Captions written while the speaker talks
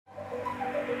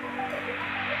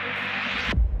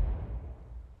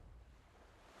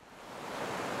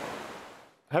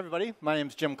Hi, everybody. My name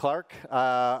is Jim Clark.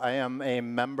 I am a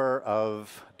member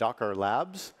of Docker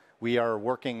Labs. We are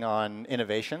working on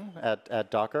innovation at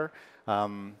Docker.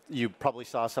 You probably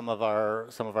saw some of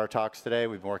our talks today.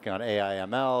 We've been working on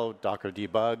AI/ML, Docker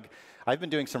debug. I've been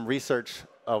doing some research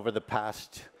over the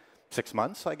past 6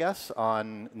 months, I guess,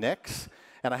 on Nix.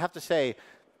 And I have to say,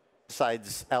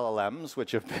 besides LLMs,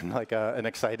 which have been like an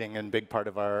exciting and big part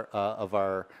of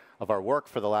our work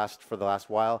for the last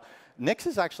while, Nix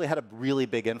has actually had a really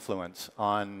big influence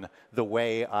on the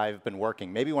way I've been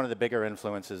working. Maybe one of the bigger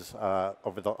influences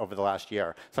over the last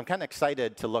year. So I'm kind of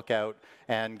excited to look out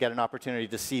and get an opportunity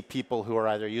to see people who are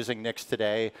either using Nix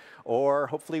today or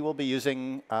hopefully will be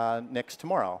using Nix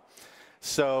tomorrow.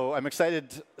 So I'm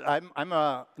excited. I'm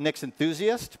a Nix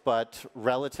enthusiast, but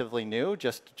relatively new.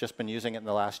 Just been using it in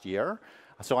the last year.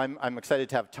 So I'm excited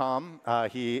to have Tom.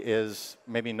 He is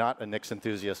maybe not a Nix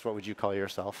enthusiast. What would you call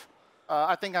yourself?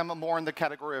 I think I'm more in the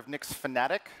category of Nix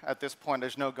fanatic. At this point,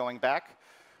 there's no going back.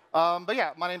 But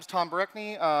yeah, my name's Tom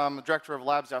Bereckney. I'm the director of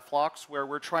labs at Phlox, where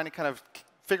we're trying to kind of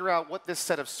figure out what this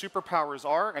set of superpowers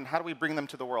are and how do we bring them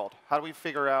to the world. How do we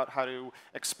figure out how to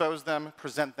expose them,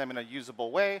 present them in a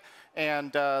usable way,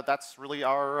 and that's really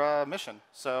our mission.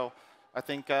 So I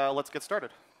think let's get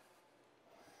started.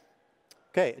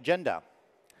 OK, agenda.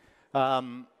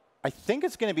 I think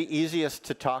it's going to be easiest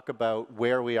to talk about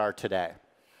where we are today,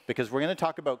 because we're going to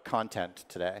talk about content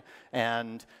today.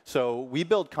 And so we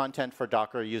build content for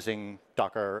Docker using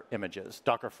Docker images,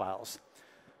 Docker files.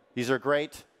 These are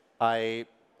great.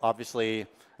 Obviously,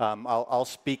 I'll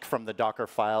speak from the Docker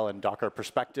file and Docker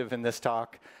perspective in this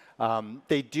talk. We're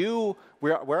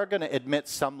going to admit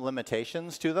some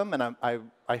limitations to them, and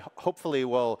I hopefully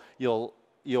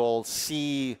you'll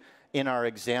see in our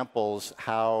examples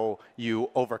how you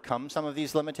overcome some of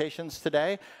these limitations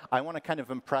today. I want to kind of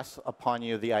impress upon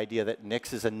you the idea that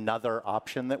Nix is another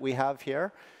option that we have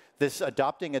here. This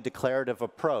adopting a declarative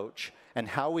approach and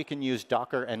how we can use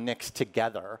Docker and Nix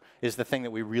together is the thing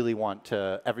that we really want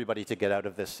everybody to get out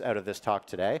of this talk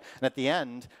today. And at the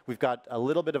end, we've got a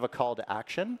little bit of a call to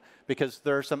action, because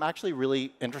there are some actually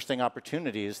really interesting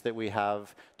opportunities that we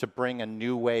have to bring a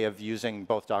new way of using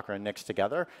both Docker and Nix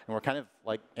together. And we're kind of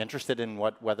like interested in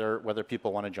whether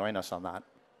people want to join us on that.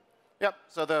 Yep.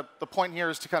 So the point here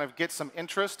is to kind of get some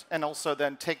interest and also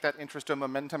then take that interest to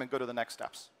momentum and go to the next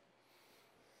steps.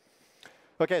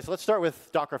 OK, so let's start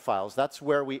with Docker files. That's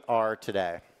where we are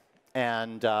today.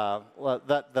 And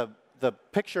the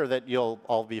picture that you'll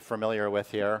all be familiar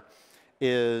with here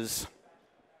is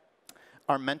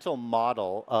our mental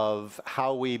model of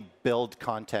how we build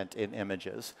content in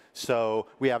images. So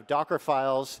we have Docker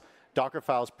files. Docker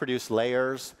files produce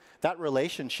layers. That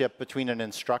relationship between an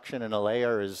instruction and a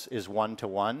layer is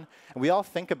one-to-one. And we all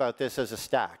think about this as a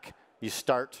stack. You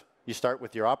start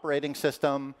with your operating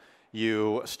system.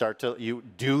 You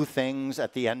do things.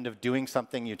 At the end of doing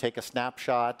something, you take a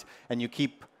snapshot, and you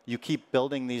keep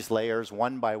building these layers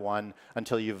one by one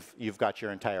until you've got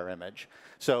your entire image.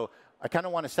 So I kind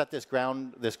of want to set this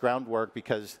groundwork,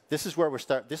 because this is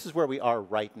where we are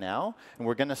right now, and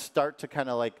we're going to start to kind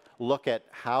of like look at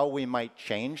how we might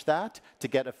change that to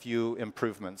get a few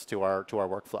improvements to our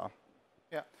workflow.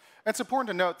 Yeah, it's important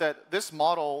to note that this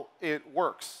model, it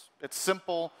works. It's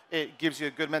simple. It gives you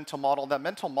a good mental model. That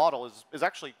mental model is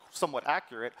actually somewhat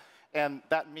accurate, and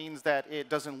that means that it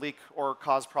doesn't leak or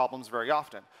cause problems very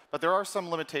often. But there are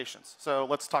some limitations. So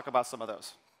let's talk about some of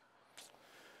those.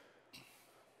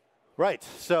 Right.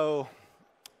 So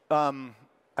I'm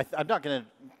not going to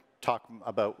talk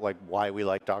about like why we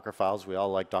like Docker files. We all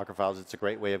like Docker files. It's a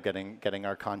great way of getting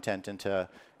our content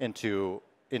into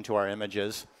our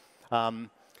images.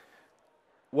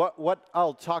 What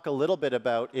I'll talk a little bit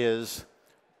about is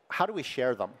how do we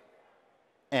share them?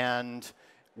 And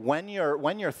when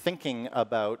you're thinking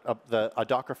about a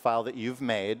Docker file that you've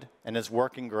made and is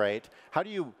working great, how do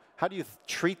you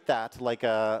treat that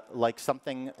like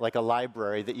something like a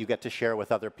library that you get to share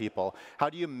with other people? How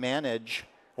do you manage,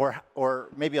 or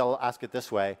maybe I'll ask it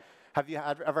this way: have you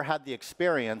ever had the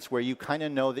experience where you kind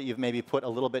of know that you've maybe put a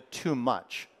little bit too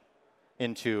much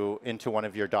into one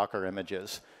of your Docker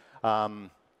images?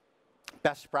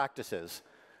 Best practices.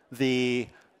 The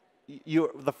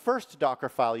first Docker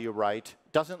file you write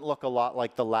doesn't look a lot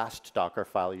like the last Docker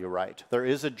file you write. There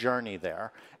is a journey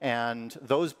there. And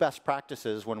those best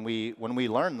practices, when we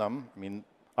learn them, I mean,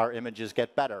 our images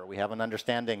get better. We have an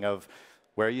understanding of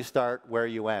where you start, where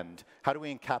you end. How do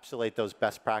we encapsulate those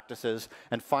best practices?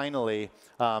 And finally,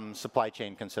 supply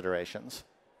chain considerations.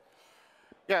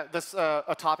 Yeah, this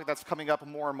a topic that's coming up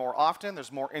more and more often.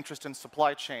 There's more interest in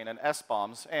supply chain and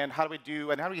SBOMs, and how do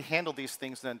we handle these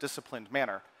things in a disciplined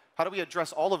manner? How do we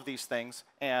address all of these things?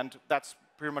 And that's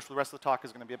pretty much what the rest of the talk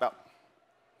is going to be about.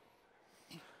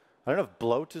 I don't know if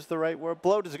bloat is the right word.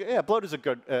 Bloat is bloat is a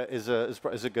good is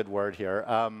a good word here.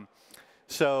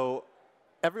 So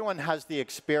everyone has the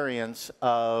experience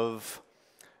of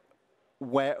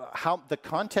how the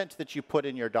content that you put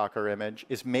in your Docker image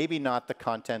is maybe not the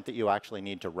content that you actually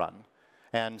need to run.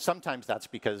 And sometimes that's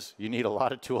because you need a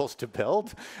lot of tools to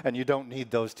build, and you don't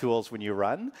need those tools when you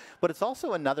run. But it's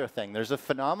also another thing. There's a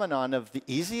phenomenon of the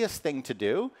easiest thing to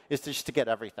do is just to get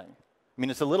everything. I mean,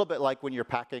 it's a little bit like when you're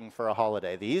packing for a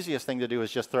holiday. The easiest thing to do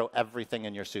is just throw everything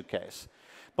in your suitcase.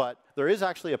 But there is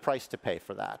actually a price to pay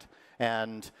for that.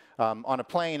 And on a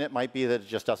plane, it might be that it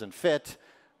just doesn't fit.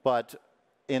 But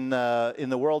in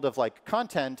the world of like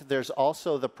content, there's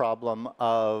also the problem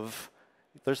of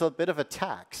there's a bit of a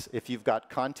tax if you've got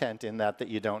content in that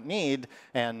you don't need.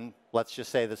 And let's just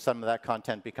say that some of that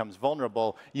content becomes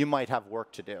vulnerable. You might have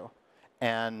work to do.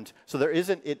 And so there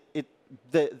isn't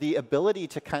the ability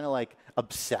to kind of like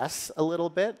obsess a little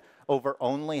bit over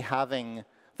only having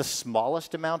the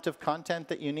smallest amount of content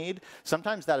that you need.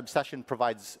 Sometimes that obsession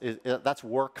that's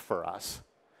work for us.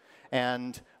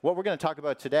 And what we're going to talk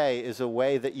about today is a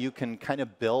way that you can kind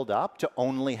of build up to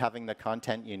only having the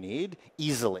content you need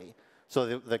easily.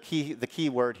 So the key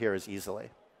word here is easily.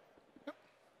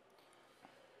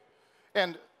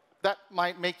 And that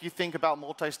might make you think about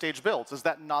multi-stage builds. Is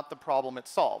that not the problem it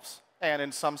solves? And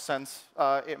in some sense,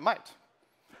 it might.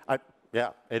 Yeah,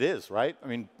 it is, right? I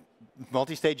mean,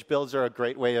 multi-stage builds are a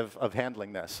great way of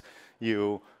handling this.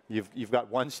 You've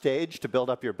got one stage to build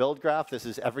up your build graph. This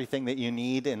is everything that you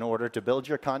need in order to build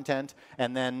your content.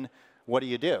 And then what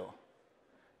do?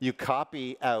 You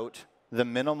copy out the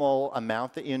minimal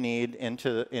amount that you need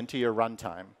into your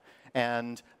runtime.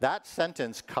 And that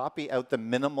sentence, copy out the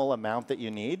minimal amount that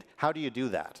you need, how do you do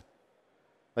that?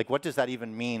 Like, what does that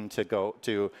even mean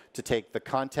to take the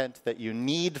content that you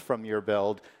need from your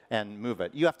build and move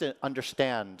it? You have to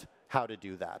understand how to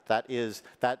do that.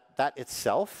 That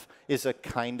itself is a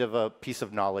kind of a piece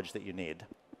of knowledge that you need.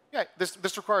 Yeah,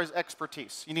 this requires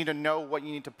expertise. You need to know what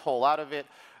you need to pull out of it.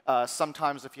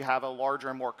 Sometimes if you have a larger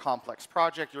and more complex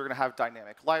project, you're going to have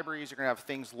dynamic libraries. You're going to have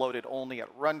things loaded only at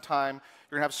runtime.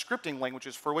 You're going to have scripting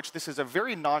languages for which this is a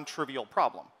very non-trivial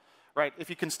problem. Right? If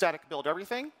you can static build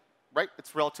everything, right,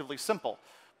 it's relatively simple.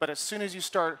 But as soon as you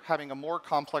start having a more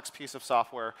complex piece of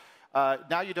software,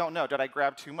 now you don't know, did I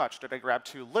grab too much? Did I grab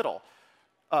too little?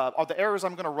 Are the errors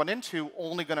I'm going to run into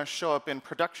only going to show up in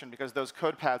production because those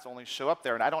code paths only show up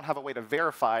there, and I don't have a way to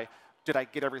verify, did I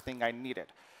get everything I needed?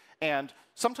 And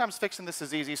sometimes fixing this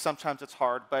is easy, sometimes it's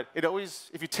hard, but it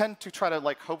always, if you tend to try to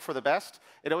like hope for the best,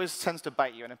 it always tends to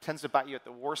bite you, and it tends to bite you at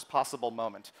the worst possible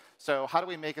moment. So how do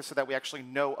we make it so that we actually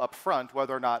know up front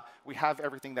whether or not we have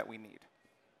everything that we need?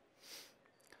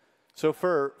 So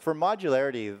for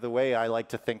modularity, the way I like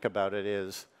to think about it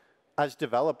is, as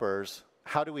developers,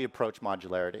 how do we approach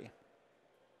modularity?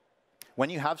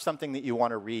 When you have something that you want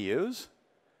to reuse,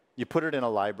 you put it in a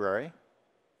library,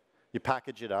 you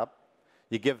package it up,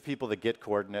 you give people the Git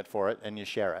coordinate for it, and you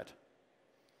share it.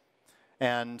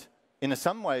 And in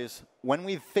some ways, when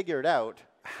we've figured out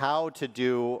how to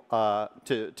do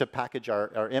to package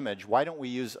our image, why don't we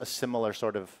use a similar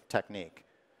sort of technique?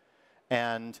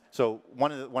 And so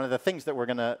one of the things that we're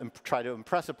going to try to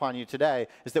impress upon you today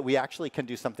is that we actually can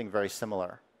do something very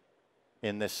similar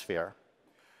in this sphere.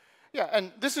 Yeah,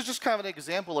 and this is just kind of an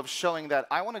example of showing that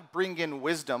I want to bring in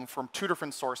wisdom from two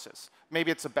different sources.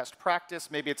 Maybe it's a best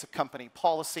practice, maybe it's a company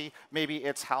policy, maybe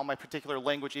it's how my particular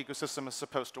language ecosystem is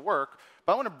supposed to work.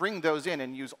 But I want to bring those in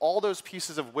and use all those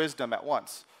pieces of wisdom at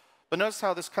once. But notice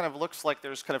how this kind of looks like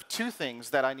there's kind of two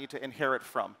things that I need to inherit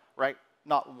from, right?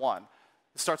 Not one.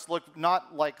 It starts to look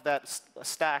not like that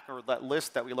stack or that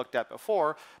list that we looked at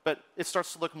before, but it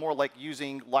starts to look more like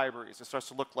using libraries. It starts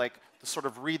to look like the sort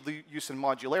of read use and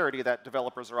modularity that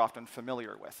developers are often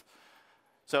familiar with.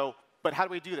 So, but how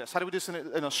do we do this? How do we do this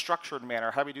in a structured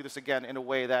manner? How do we do this, again, in a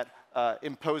way that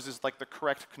imposes like the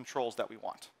correct controls that we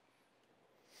want?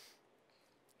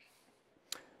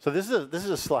 So this is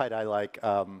a slide I like.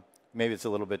 Maybe it's a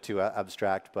little bit too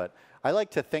abstract, but I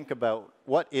like to think about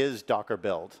what is Docker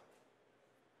build?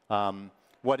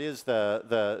 What is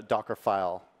the Docker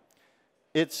file?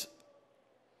 It's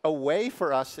a way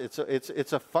for us,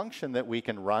 it's a function that we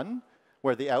can run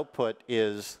where the output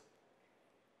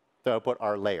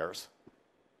are layers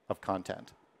of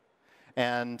content.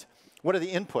 And what are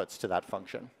the inputs to that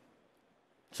function?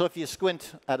 So if you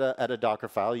squint at a Docker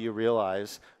file, you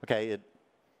realize, OK,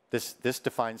 this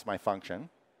defines my function.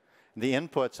 The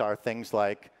inputs are things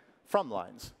like from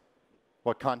lines.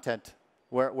 What content?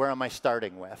 Where am I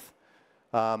starting with?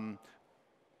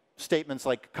 statements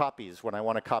like copies when I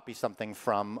want to copy something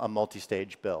from a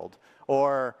multi-stage build,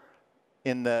 or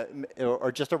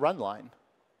or just a run line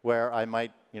where I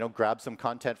might grab some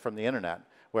content from the internet,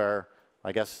 where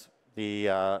I guess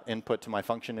the input to my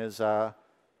function is the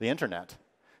internet.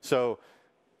 So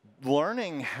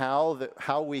learning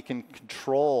how we can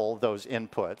control those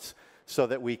inputs so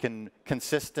that we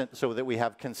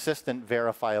have consistent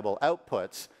verifiable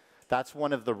outputs, that's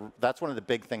one of the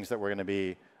big things that we're going to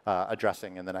be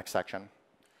addressing in the next section.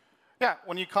 Yeah,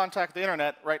 when you contact the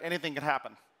internet, right, anything can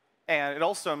happen. And it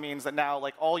also means that now,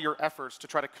 like, all your efforts to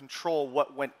try to control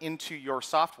what went into your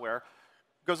software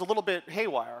goes a little bit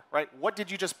haywire, right? What did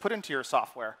you just put into your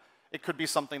software? It could be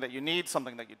something that you need,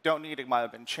 something that you don't need. It might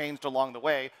have been changed along the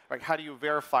way. Right? How do you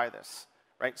verify this?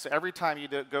 Right? So every time you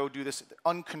go do this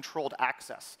uncontrolled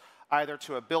access, either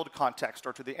to a build context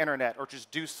or to the internet, or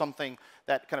just do something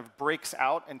that kind of breaks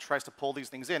out and tries to pull these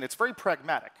things in, it's very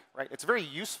pragmatic. Right? It's very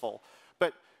useful.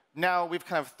 But now we've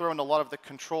kind of thrown a lot of the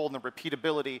control and the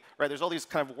repeatability. Right? There's all these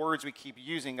kind of words we keep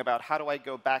using about how do I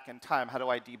go back in time? How do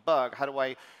I debug? How do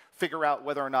I figure out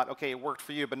whether or not, OK, it worked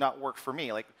for you but not worked for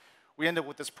me? Like, we end up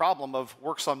with this problem of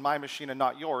works on my machine and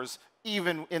not yours,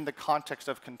 even in the context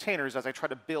of containers as I try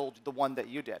to build the one that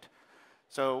you did.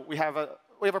 So we have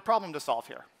a problem to solve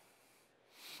here.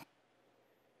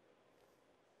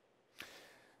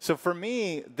 So for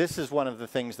me, this is one of the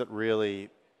things that really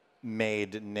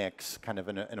made Nix kind of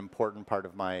an important part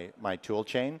of my tool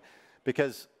chain,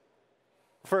 because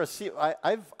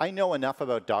I know enough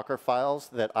about Docker files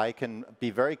that I can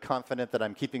be very confident that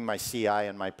I'm keeping my CI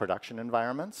and my production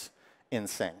environments in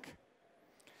sync.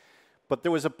 But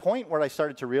there was a point where I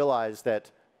started to realize that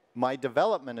my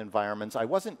development environments, I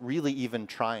wasn't really even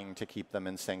trying to keep them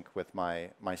in sync with my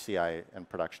CI and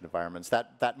production environments.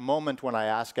 That moment when I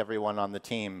ask everyone on the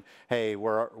team, hey,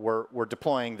 we're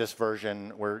deploying this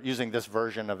version, we're using this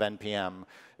version of NPM,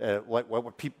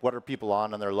 what are people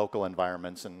on their local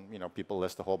environments? And people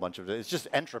list a whole bunch of it. It's just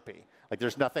entropy. Like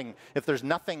there's nothing, if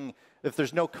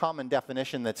there's no common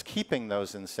definition that's keeping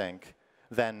those in sync,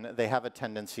 then they have a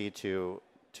tendency to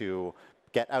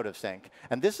get out of sync.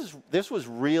 And this was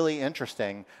really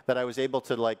interesting that I was able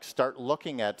to start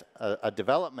looking at a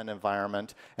development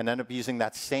environment and end up using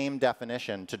that same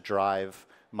definition to drive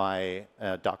my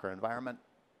Docker environment.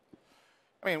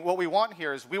 I mean, what we want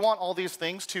here is we want all these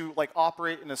things to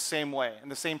operate in the same way, in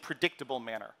the same predictable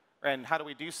manner. And how do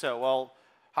we do so? Well,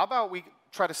 how about we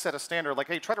try to set a standard like,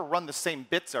 hey, try to run the same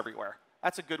bits everywhere.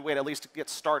 That's a good way to at least get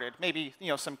started. Maybe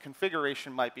some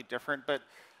configuration might be different, but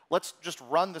let's just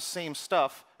run the same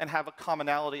stuff and have a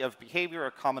commonality of behavior,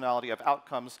 a commonality of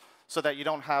outcomes, so that you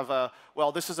don't have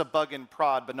well, this is a bug in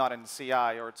prod but not in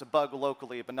CI, or it's a bug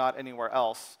locally but not anywhere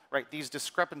else. Right? These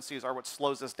discrepancies are what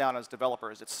slows us down as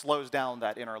developers. It slows down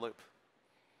that inner loop.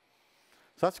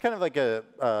 So that's kind of like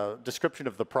a description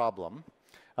of the problem.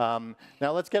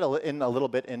 Now let's get in a little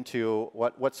bit into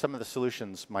what some of the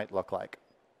solutions might look like.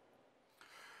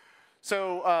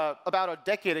 So about a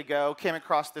decade ago, came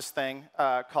across this thing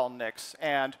called Nix.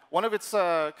 And one of its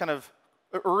kind of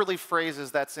early phrases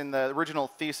that's in the original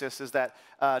thesis is that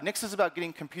Nix is about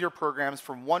getting computer programs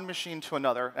from one machine to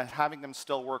another and having them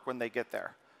still work when they get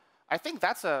there. I think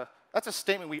that's a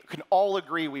statement we can all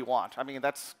agree we want. I mean,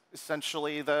 that's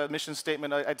essentially the mission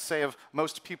statement, I'd say, of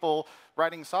most people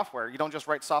writing software. You don't just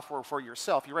write software for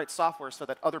yourself. You write software so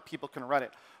that other people can run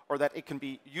it, or that it can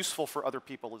be useful for other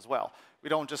people as well. We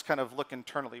don't just kind of look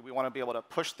internally. We want to be able to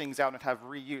push things out and have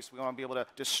reuse. We want to be able to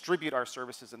distribute our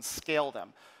services and scale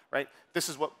them. Right? This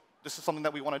is something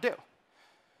that we want to do.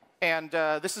 And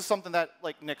this is something that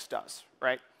Nix does.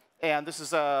 Right? And this is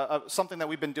something that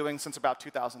we've been doing since about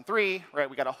 2003. Right?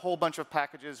 We got a whole bunch of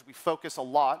packages. We focus a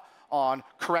lot on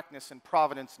correctness and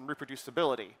provenance and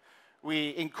reproducibility.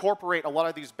 We incorporate a lot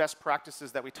of these best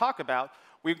practices that we talk about.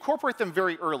 We incorporate them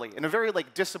very early in a very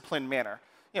disciplined manner.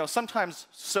 Sometimes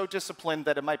so disciplined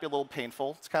that it might be a little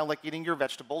painful. It's kind of like eating your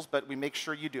vegetables, but we make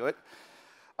sure you do it.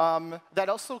 That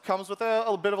also comes with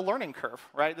a bit of a learning curve,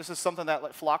 right? This is something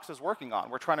that Phlox is working on.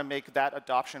 We're trying to make that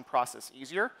adoption process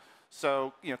easier.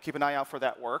 So keep an eye out for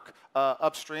that work.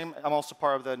 Upstream, I'm also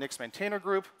part of the Nix maintainer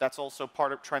group. That's also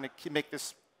part of trying to make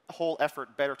this whole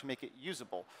effort better to make it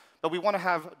usable. But we want to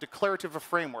have declarative a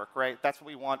framework, right? That's what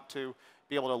we want to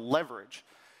be able to leverage.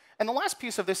 And the last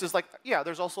piece of this is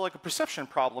there's also a perception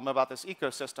problem about this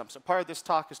ecosystem. So part of this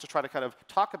talk is to try to kind of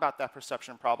talk about that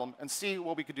perception problem and see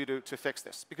what we could do to fix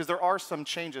this, because there are some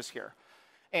changes here.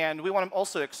 And we want to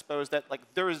also expose that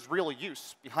there is real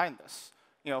use behind this.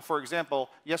 For example,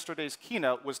 yesterday's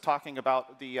keynote was talking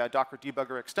about the Docker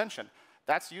debugger extension.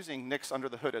 that's using Nix under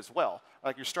the hood as well.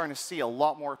 Like, you're starting to see a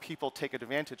lot more people take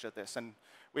advantage of this. And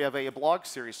we have a blog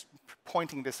series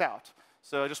pointing this out.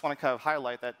 So I just want to kind of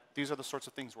highlight that these are the sorts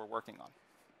of things we're working on.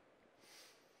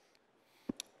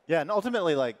 Yeah, and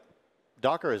ultimately, like,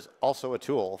 Docker is also a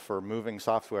tool for moving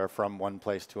software from one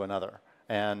place to another.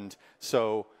 And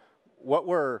so what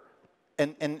we're,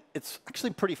 and it's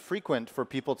actually pretty frequent for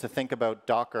people to think about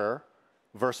Docker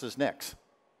versus Nix.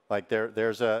 Like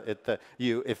there's a,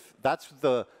 if that's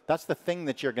the thing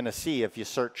that you're going to see if you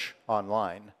search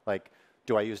online. Like,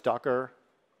 do I use Docker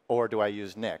or do I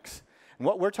use Nix? And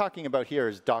what we're talking about here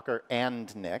is Docker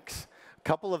and Nix. A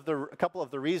couple of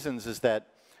the reasons is that,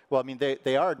 well, I mean,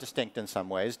 they are distinct in some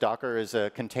ways. Docker is a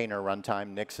container runtime.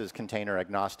 Nix is container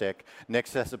agnostic.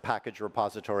 Nix has a package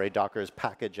repository. Docker is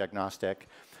package agnostic.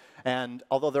 And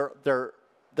although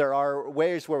there are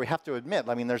ways where we have to admit,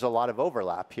 I mean, there's a lot of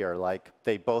overlap here. Like,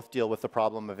 they both deal with the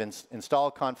problem of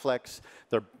install conflicts.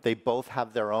 They both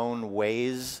have their own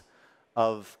ways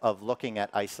of looking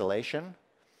at isolation.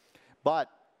 But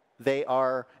they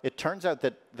are, it turns out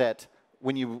that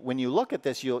when you look at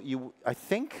this, I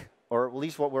think, or at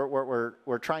least what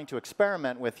we're trying to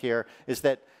experiment with here, is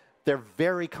that they're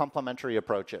very complementary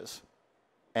approaches.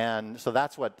 And so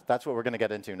that's what we're going to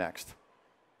get into next.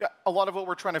 Yeah, a lot of what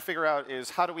we're trying to figure out is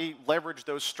how do we leverage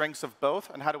those strengths of both,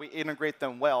 and how do we integrate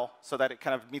them well so that it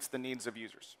kind of meets the needs of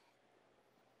users.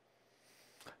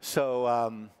 So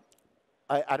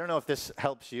I don't know if this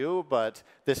helps you, but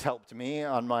this helped me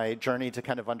on my journey to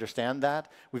kind of understand that.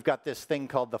 We've got this thing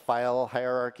called the File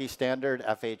Hierarchy Standard,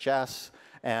 FHS,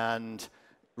 and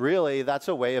really that's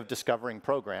a way of discovering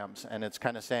programs. And it's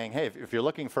kind of saying, hey, if you're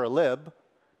looking for a lib,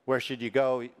 where should you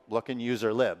go? Look in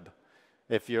user lib.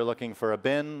 If you're looking for a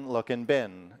bin, look in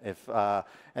bin.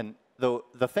 And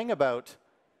the thing about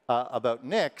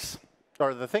Nix,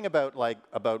 or the thing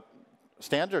about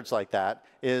standards like that,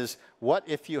 is what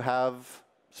if you have,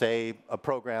 say, a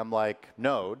program like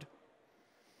Node,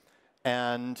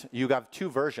 and you have two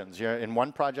versions. In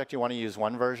one project you want to use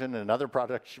one version, in another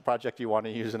project you want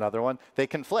to use another one. They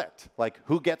conflict. Like,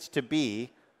 who gets to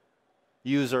be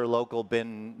user local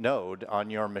bin node on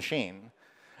your machine?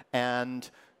 And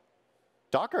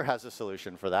Docker has a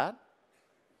solution for that.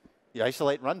 You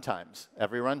isolate runtimes.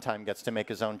 Every runtime gets to make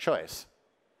his own choice.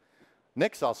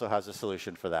 Nix also has a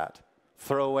solution for that.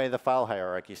 Throw away the file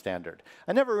hierarchy standard.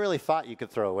 I never really thought you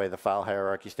could throw away the file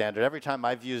hierarchy standard. Every time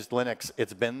I've used Linux,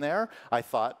 it's been there. I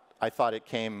thought it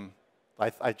came,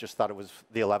 I just thought it was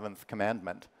the 11th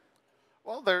commandment.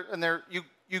 Well,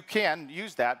 you can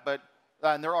use that, but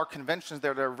and there are conventions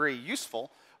there that are very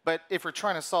useful. But if we're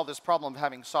trying to solve this problem of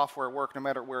having software work no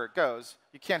matter where it goes,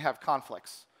 you can't have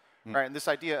conflicts. Right? And this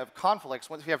idea of conflicts,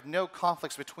 once you have no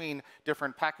conflicts between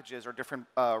different packages or different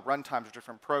runtimes or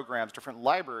different programs, different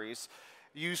libraries,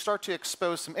 you start to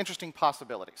expose some interesting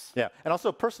possibilities. Yeah, and also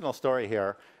a personal story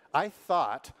here. I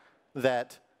thought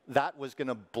that was going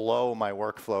to blow my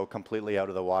workflow completely out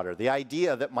of the water. The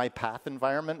idea that my path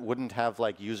environment wouldn't have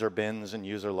like user bins and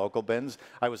user local bins,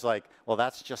 I was like, well,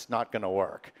 that's just not going to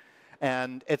work.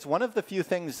 And it's one of the few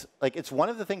things, like, it's one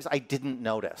of the things I didn't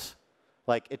notice.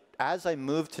 Like, as I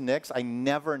moved to Nix, I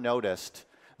never noticed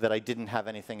that I didn't have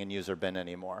anything in user bin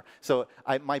anymore. So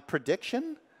my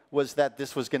prediction was that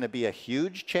this was going to be a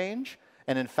huge change.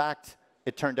 And in fact,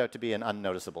 it turned out to be an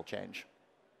unnoticeable change.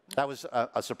 That was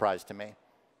a surprise to me.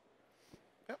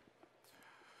 Yep.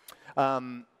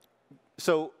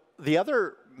 So the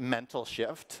other mental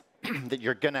shift that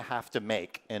you're going to have to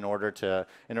make in order to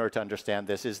understand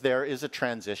this is there is a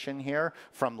transition here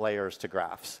from layers to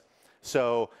graphs.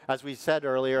 So as we said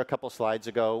earlier, a couple slides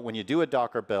ago, when you do a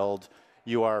Docker build,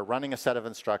 you are running a set of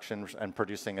instructions and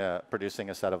producing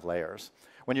a set of layers.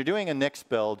 When you're doing a Nix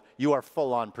build, you are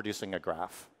full on producing a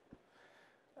graph.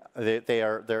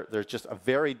 There's just a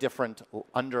very different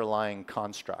underlying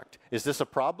construct. Is this a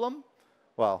problem?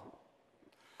 Well,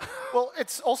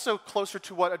 it's also closer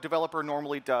to what a developer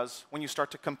normally does when you start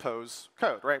to compose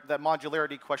code, right? That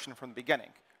modularity question from the beginning,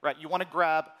 right? You want to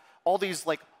grab all these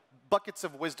like buckets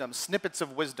of wisdom, snippets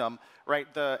of wisdom,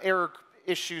 right? The error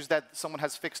issues that someone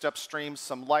has fixed upstream,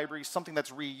 some libraries, something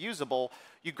that's reusable.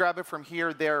 You grab it from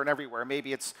here, there, and everywhere.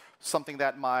 Maybe it's something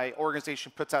that my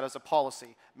organization puts out as a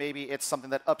policy. Maybe it's something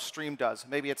that upstream does.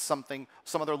 Maybe it's some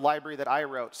other library that I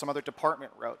wrote, some other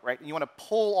department wrote, right? And you want to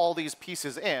pull all these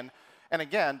pieces in. And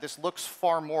again, this looks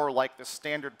far more like the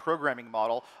standard programming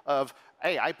model of,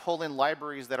 hey, I pull in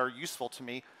libraries that are useful to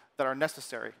me, that are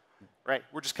necessary. right?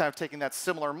 We're just kind of taking that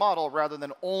similar model rather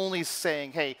than only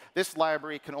saying, hey, this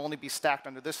library can only be stacked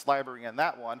under this library and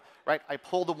that one, right? I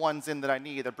pull the ones in that I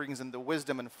need that brings in the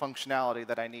wisdom and functionality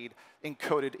that I need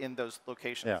encoded in those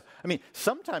locations. Yeah. I mean,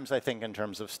 sometimes I think in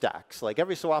terms of stacks. Like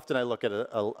every so often I look at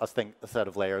a set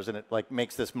of layers and it like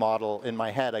makes this model in my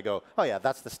head. I go, oh yeah,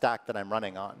 that's the stack that I'm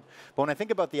running on. But when I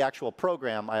think about the actual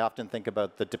program, I often think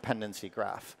about the dependency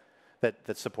graph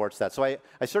that supports that. So I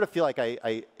sort of feel like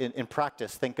in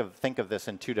practice, think of this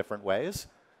in two different ways,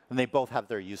 and they both have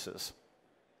their uses.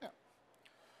 Yeah.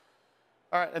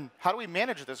 All right, and how do we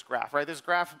manage this graph, right? This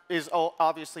graph is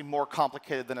obviously more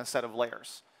complicated than a set of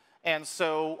layers. And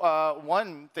so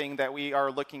one thing that we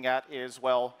are looking at is,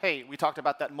 well, hey, we talked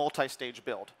about that multi-stage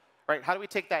build, right? How do we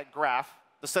take that graph,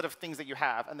 the set of things that you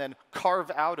have, and then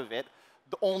carve out of it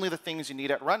only the things you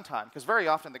need at runtime? Because very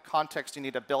often the context you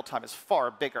need at build time is far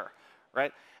bigger.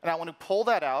 Right? And I want to pull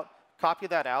that out, copy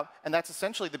that out, and that's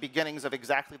essentially the beginnings of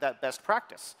exactly that best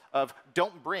practice of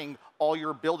don't bring all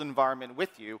your build environment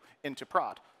with you into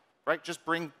prod. Right? Just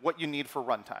bring what you need for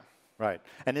runtime. Right.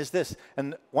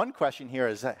 And one question here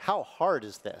is how hard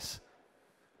is this?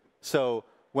 So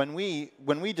when we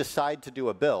decide to do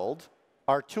a build,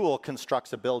 our tool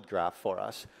constructs a build graph for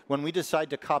us. When we decide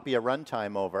to copy a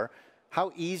runtime over,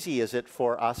 how easy is it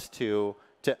for us to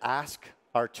ask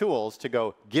our tools to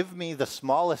go, give me the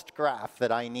smallest graph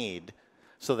that I need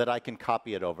so that I can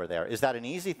copy it over there? Is that an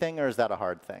easy thing or is that a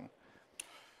hard thing?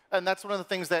 And that's one of the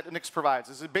things that Nix provides,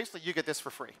 is that basically you get this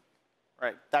for free.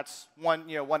 Right? That's one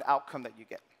outcome that you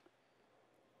get.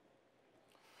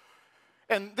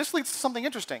 And this leads to something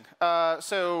interesting.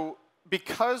 So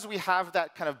because we have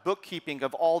that kind of bookkeeping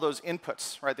of all those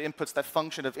inputs, right, the inputs, that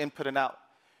function of input and out,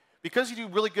 because you do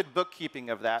really good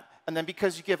bookkeeping of that, and then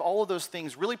because you give all of those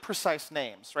things really precise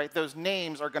names, right? Those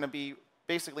names are going to be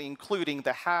basically including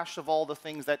the hash of all the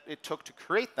things that it took to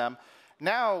create them.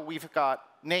 Now we've got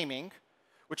naming,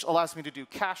 which allows me to do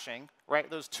caching, right?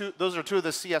 Those are two of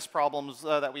the CS problems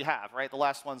that we have, right? The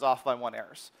last one's off by 1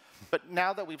 errors. But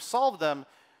now that we've solved them,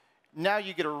 now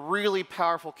you get a really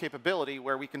powerful capability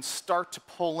where we can start to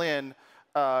pull in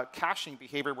caching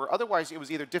behavior where otherwise it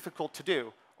was either difficult to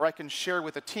do, or I can share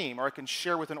with a team, or I can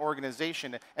share with an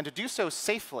organization, and to do so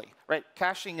safely, right?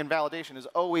 Caching and validation is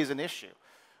always an issue.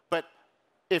 But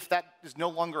if that is no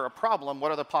longer a problem, what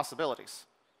are the possibilities?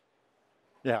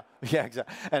 Yeah, exactly.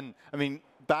 And I mean,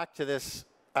 back to this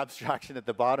abstraction at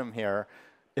the bottom here,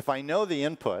 if I know the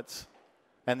inputs,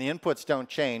 and the inputs don't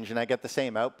change, and I get the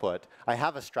same output, I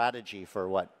have a strategy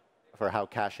for how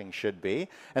caching should be.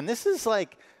 And this is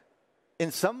like,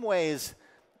 in some ways,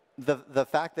 the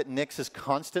fact that Nix is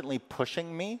constantly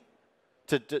pushing me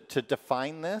to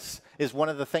define this is one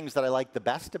of the things that I like the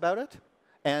best about it,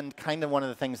 and kind of one of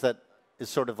the things that is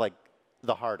sort of like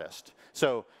the hardest.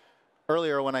 So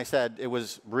earlier when I said it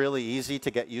was really easy to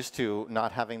get used to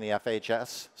not having the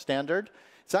FHS standard,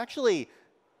 it's actually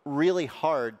really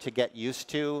hard to get used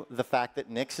to the fact that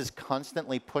Nix is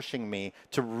constantly pushing me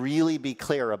to really be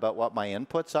clear about what my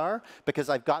inputs are, because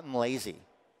I've gotten lazy.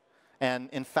 And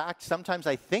in fact, sometimes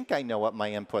I think I know what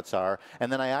my inputs are,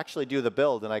 and then I actually do the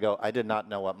build, and I go, I did not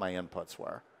know what my inputs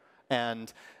were.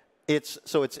 And it's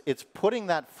putting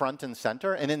that front and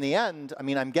center. And in the end, I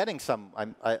mean, I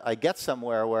get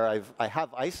somewhere where I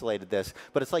have isolated this,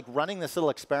 but it's like running this little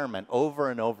experiment over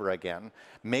and over again,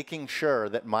 making sure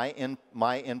that my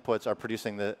inputs are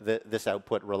producing this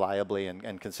output reliably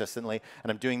and consistently.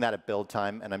 And I'm doing that at build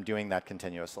time, and I'm doing that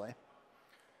continuously.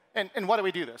 And why do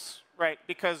we do this, right?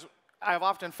 Because I've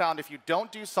often found if you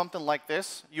don't do something like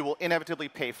this, you will inevitably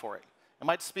pay for it. It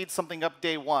might speed something up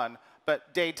day 1,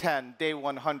 but day 10, day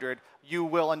 100, you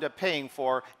will end up paying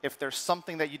for if there's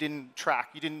something that you didn't track,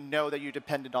 you didn't know that you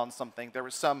depended on something. There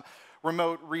was some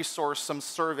remote resource, some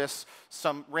service,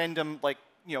 some random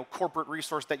corporate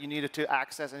resource that you needed to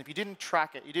access, and if you didn't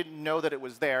track it, you didn't know that it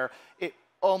was there, it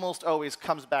almost always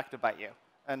comes back to bite you.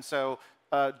 And so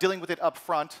dealing with it up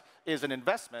front is an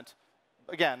investment,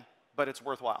 again, but it's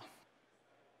worthwhile.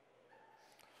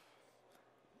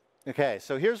 Okay,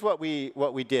 so here's what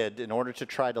we did in order to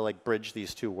try to bridge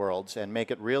these two worlds and make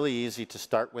it really easy to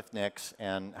start with Nix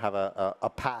and have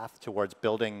a path towards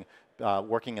building,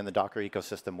 working in the Docker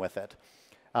ecosystem with it.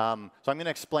 So I'm going to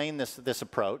explain this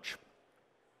approach,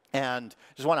 and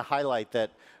just want to highlight that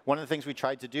one of the things we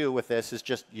tried to do with this is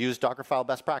just use Dockerfile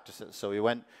best practices. So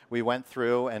we went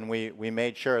through and we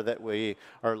made sure that we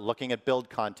are looking at build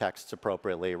contexts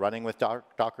appropriately, running with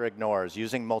Docker ignores,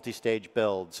 using multi-stage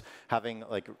builds, having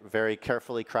very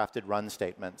carefully crafted run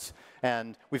statements.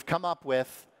 And we've come up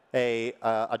with a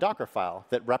Dockerfile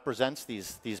that represents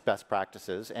these best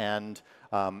practices and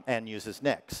uses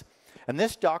Nix. And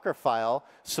this Docker file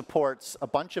supports a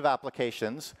bunch of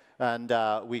applications. And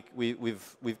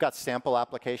we've got sample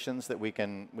applications that we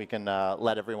can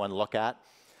let everyone look at.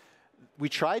 We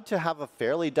tried to have a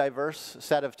fairly diverse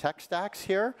set of tech stacks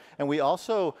here. And we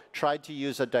also tried to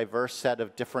use a diverse set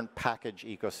of different package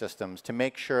ecosystems to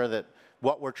make sure that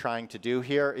what we're trying to do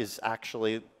here is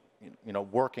actually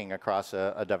working across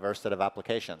a diverse set of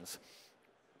applications.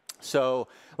 So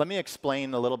let me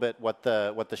explain a little bit what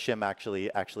the shim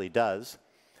actually does.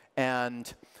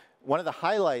 And one of the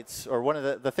highlights, or one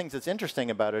of the things that's interesting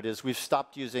about it, is we've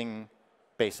stopped using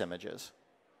base images.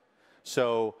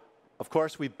 So of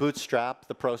course, we bootstrap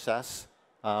the process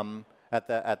at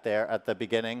the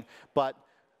beginning. But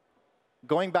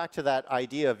going back to that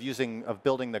idea of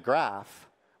building the graph,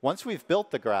 once we've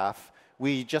built the graph,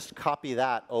 we just copy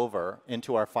that over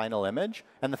into our final image.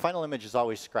 And the final image is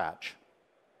always Scratch.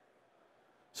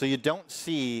 So you don't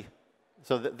see,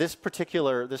 so this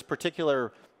particular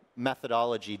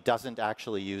methodology doesn't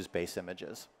actually use base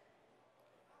images.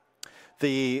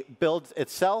 The build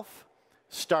itself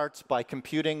starts by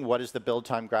computing what is the build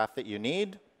time graph that you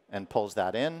need and pulls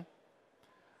that in.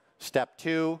 Step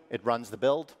 2, it runs the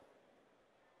build.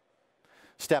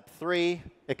 Step 3,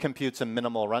 it computes a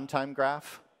minimal runtime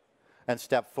graph. And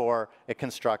step 4, it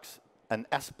constructs an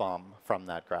SBOM from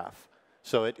that graph.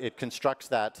 So it constructs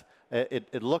that.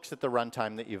 It looks at the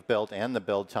runtime that you've built and the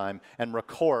build time and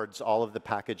records all of the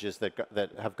packages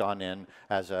that have gone in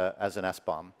as an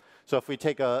SBOM. So if we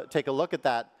take a look at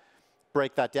that,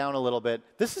 break that down a little bit,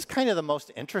 this is kind of the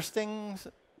most interesting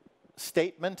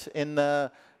statement in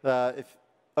this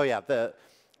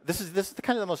is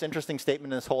kind of the most interesting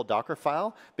statement in this whole Docker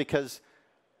file, because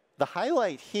the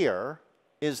highlight here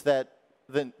is that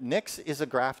the Nix is a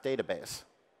graph database.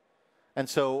 And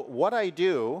so what I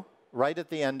do right at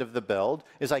the end of the build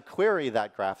is I query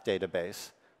that graph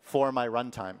database for my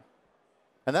runtime.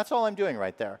 And that's all I'm doing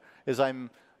right there, is I'm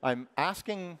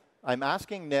asking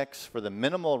Nix for the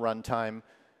minimal runtime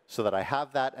so that I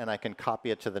have that and I can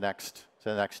copy it to the next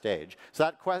stage. So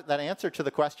that answer to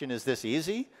the question, is this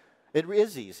easy? It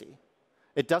is easy.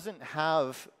 It doesn't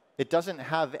have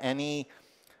any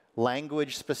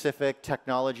language-specific,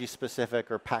 technology-specific,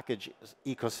 or package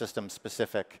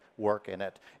ecosystem-specific work in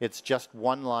it. It's just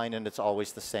one line, and it's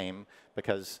always the same,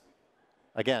 because,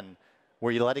 again,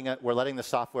 we're letting the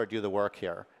software do the work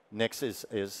here. Nix has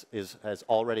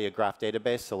already a graph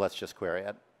database, so let's just query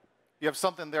it. You have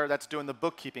something there that's doing the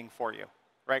bookkeeping for you,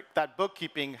 right? That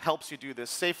bookkeeping helps you do this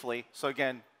safely. So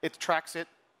again, it tracks it.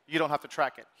 You don't have to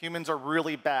track it. Humans are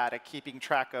really bad at keeping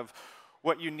track of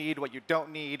what you need, what you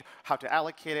don't need, how to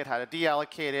allocate it, how to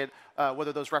deallocate it,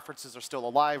 whether those references are still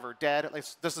alive or dead.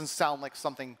 It doesn't sound like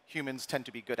something humans tend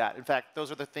to be good at. In fact,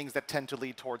 those are the things that tend to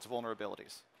lead towards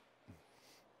vulnerabilities.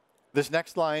 This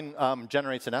next line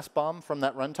generates an SBOM from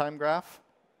that runtime graph.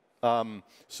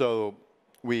 So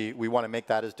we want to make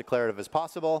that as declarative as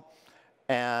possible.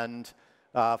 And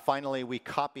finally, we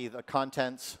copy the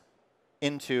contents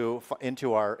into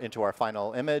our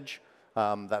final image.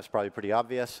 That's probably pretty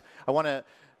obvious. I want to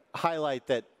highlight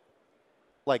that,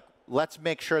 let's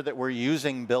make sure that we're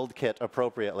using BuildKit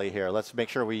appropriately here. Let's make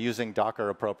sure we're using Docker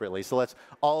appropriately. So let's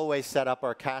always set up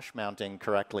our cache mounting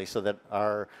correctly so that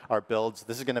our builds,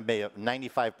 this is going to be a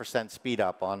 95% speed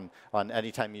up on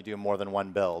any time you do more than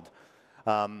one build.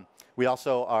 We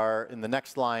also are, in the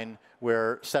next line,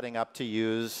 we're setting up to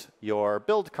use your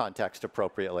build context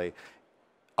appropriately.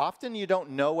 Often you don't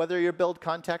know whether your build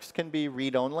context can be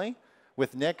read-only.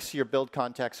 With Nix, your build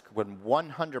context would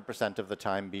 100% of the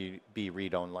time be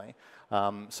read-only.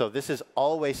 So this is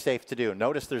always safe to do.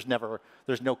 Notice there's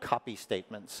no copy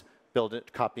statements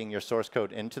copying your source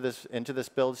code into this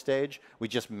build stage. We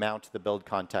just mount the build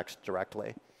context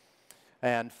directly.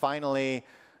 And finally,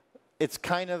 it's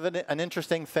kind of an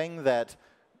interesting thing that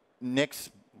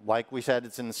Nix, like we said,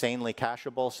 it's insanely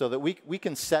cacheable, so that we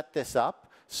can set this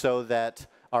up so that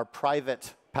our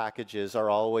private packages are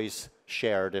always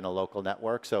shared in a local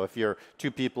network. So if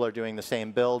two people are doing the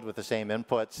same build with the same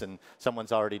inputs and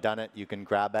someone's already done it, you can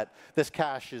grab it. This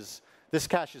cache is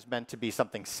meant to be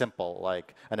something simple,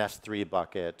 like an S3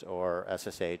 bucket or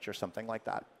SSH or something like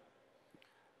that.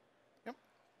 Yep.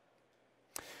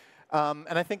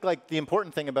 And I think the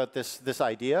important thing about this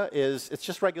idea is it's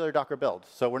just regular Docker build.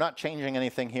 So we're not changing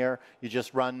anything here. You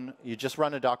just run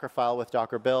a Docker file with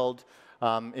Docker build.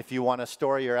 If you want to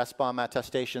store your SBOM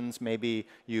attestations, maybe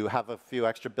you have a few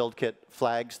extra BuildKit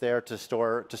flags there to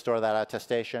store that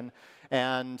attestation.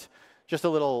 And just a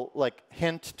little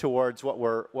hint towards what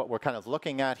we're kind of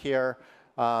looking at here.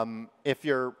 If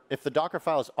the Docker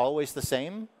file is always the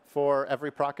same for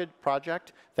every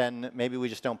project, then maybe we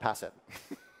just don't pass it.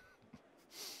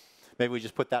 maybe we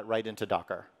just put that right into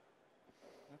Docker.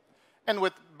 And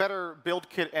with better build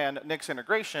kit and Nix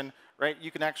integration, right,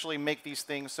 you can actually make these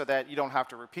things so that you don't have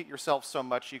to repeat yourself so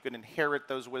much. You can inherit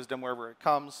those wisdom wherever it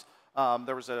comes.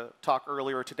 There was a talk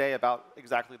earlier today about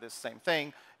exactly this same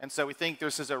thing. And so we think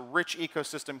this is a rich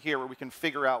ecosystem here where we can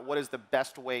figure out what is the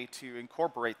best way to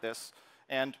incorporate this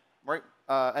and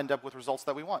end up with results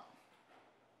that we want.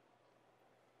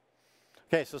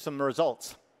 OK, so some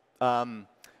results.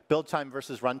 Build time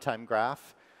versus runtime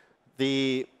graph.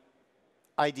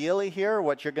 Ideally here,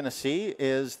 what you're going to see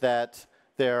is that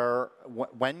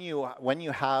when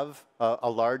you have a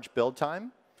large build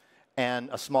time and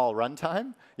a small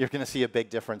runtime, you're going to see a big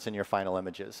difference in your final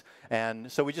images.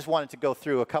 And so we just wanted to go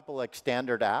through a couple like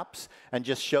standard apps and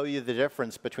just show you the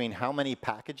difference between how many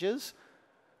packages,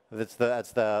 that's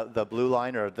the blue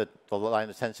line or the line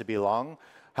that tends to be long,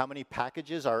 how many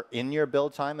packages are in your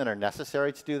build time and are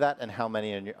necessary to do that, and how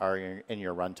many are in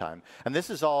your runtime. And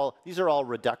these are all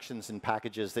reductions in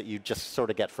packages that you just sort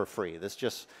of get for free. This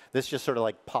just sort of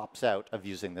like pops out of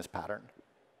using this pattern.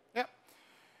 Yeah.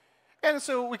 And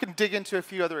so we can dig into a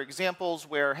few other examples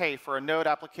where, hey, for a Node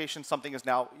application, something is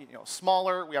now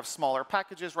smaller. We have smaller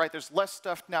packages, right? There's less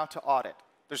stuff now to audit.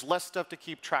 There's less stuff to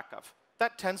keep track of.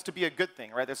 That tends to be a good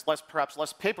thing, right? There's perhaps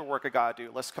less paperwork I got to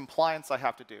do, less compliance I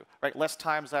have to do, right? Less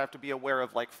times I have to be aware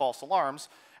of like false alarms.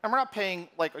 And we're not paying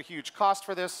like a huge cost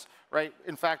for this, right?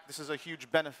 In fact, this is a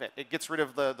huge benefit. It gets rid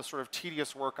of the sort of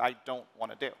tedious work I don't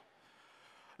want to do.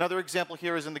 Another example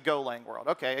here is in the Golang world.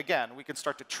 OK, again, we can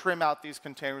start to trim out these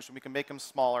containers and we can make them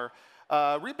smaller.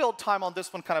 Rebuild time on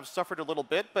this one kind of suffered a little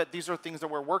bit, but these are things that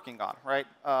we're working on, right?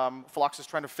 Phlox is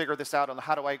trying to figure this out on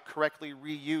how do I correctly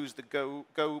reuse the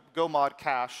Go mod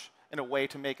cache in a way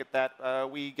to make it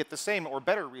that we get the same or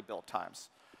better rebuild times.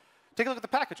 Take a look at the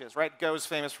packages, right? Go is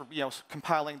famous for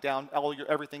compiling down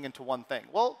everything into one thing.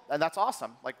 Well, and that's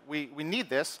awesome. Like we need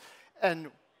this,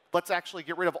 and let's actually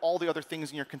get rid of all the other things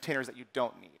in your containers that you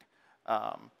don't need.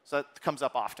 So that comes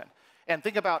up often. And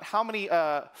think about how many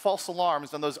false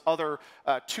alarms on those other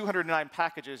 209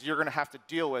 packages you're going to have to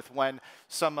deal with when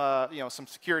some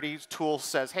security tool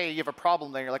says, hey, you have a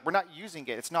problem there. You're like, we're not using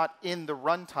it. It's not in the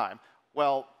runtime.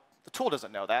 Well, the tool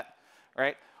doesn't know that,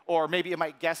 right? Or maybe it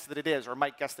might guess that it is, or it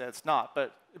might guess that it's not.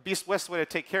 But the best way to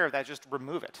take care of that is just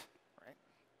remove it.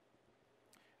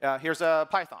 Here's a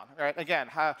Python. Right? Again,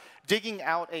 digging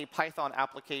out a Python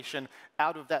application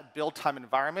out of that build time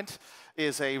environment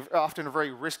is often a very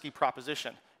risky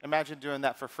proposition. Imagine doing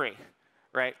that for free.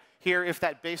 Right? Here, if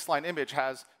that baseline image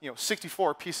has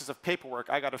 64 pieces of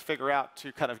paperwork I got to figure out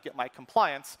to kind of get my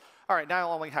compliance, all right, now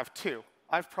I'll only have 2.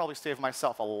 I've probably saved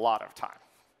myself a lot of time.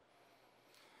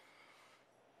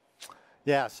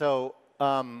 Yeah, so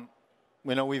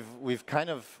we've kind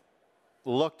of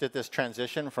looked at this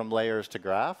transition from layers to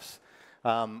graphs.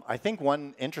 I think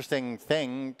one interesting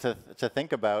thing to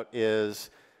think about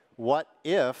is, what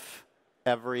if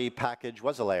every package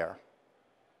was a layer?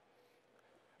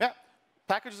 Yeah,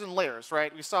 packages and layers,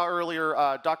 right? We saw earlier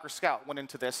Docker Scout went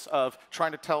into this of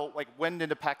trying to tell like when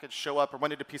did a package show up or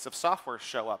when did a piece of software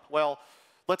show up. Well,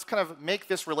 let's kind of make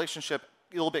this relationship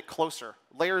a little bit closer.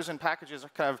 Layers and packages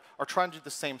are trying to do the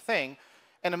same thing.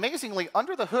 And amazingly,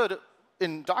 under the hood,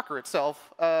 in Docker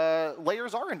itself,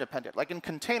 layers are independent. Like in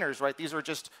containers, right? These are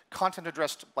just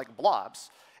content-addressed like blobs.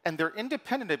 And they're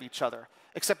independent of each other,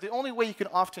 except the only way you can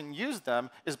often use them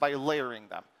is by layering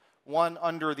them, one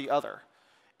under the other.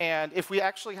 And if we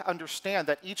actually understand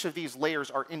that each of these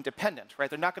layers are independent, right?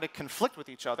 They're not going to conflict with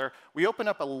each other, we open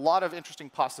up a lot of interesting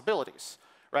possibilities.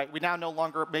 Right? We now no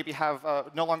longer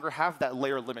have that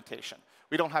layer limitation.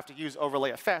 We don't have to use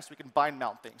overlay FS. We can bind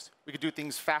mount things. We can do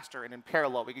things faster and in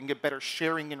parallel. We can get better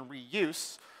sharing and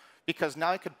reuse because now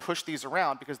I could push these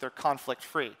around because they're conflict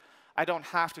free. I don't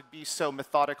have to be so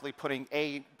methodically putting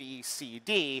A, B, C,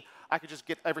 D. I could just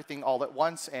get everything all at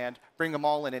once and bring them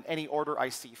all in any order I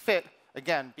see fit,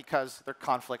 again, because they're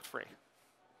conflict free.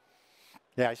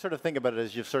 Yeah, I sort of think about it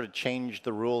as you've sort of changed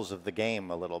the rules of the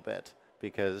game a little bit,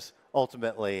 because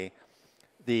ultimately,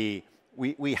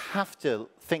 we have to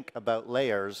think about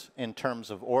layers in terms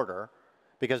of order,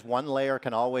 because one layer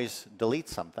can always delete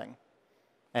something,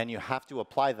 and you have to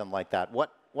apply them like that.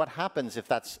 What happens if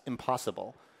that's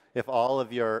impossible? If all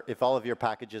of your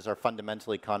packages are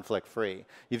fundamentally conflict-free,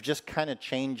 you've just kind of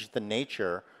changed the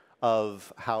nature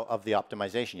of the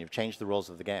optimization. You've changed the rules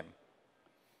of the game.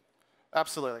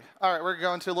 Absolutely. All right, we're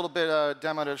going to a little bit of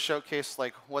demo to showcase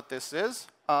like what this is.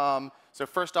 So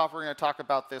first off, we're going to talk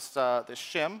about this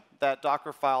shim, that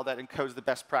Docker file that encodes the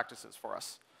best practices for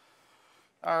us.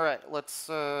 All right, let's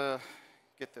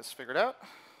get this figured out.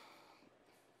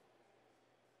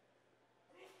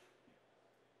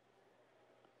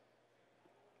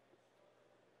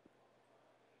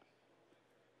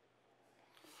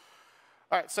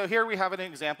 All right, so here we have an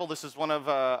example. This is one of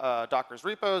Docker's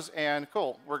repos, and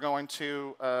cool, we're going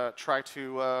to try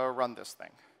to run this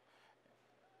thing.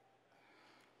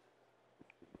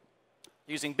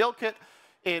 Using BuildKit,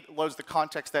 it loads the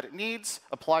context that it needs,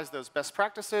 applies those best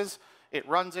practices, it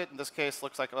runs it. In this case,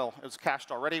 looks like, well, it was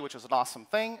cached already, which is an awesome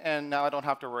thing, and now I don't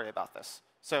have to worry about this.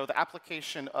 So the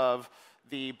application of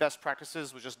the best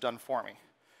practices was just done for me.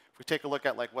 If we take a look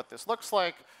at like what this looks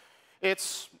like,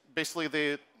 it's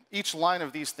basically each line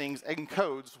of these things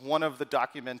encodes one of the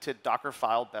documented Docker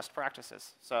file best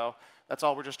practices. So that's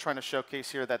all we're just trying to showcase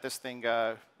here, that this thing,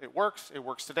 it works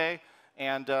today,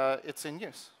 and it's in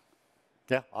use.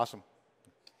 Yeah, awesome.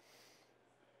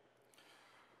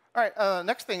 All right,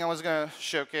 next thing I was going to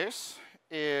showcase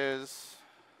is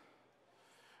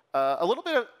a little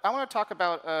bit of, I want to talk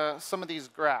about some of these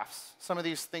graphs, some of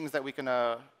these things that we can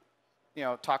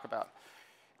talk about.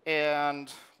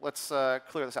 And let's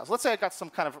clear this out. So let's say I got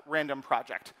some kind of random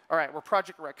project. All right, we're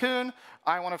Project Raccoon.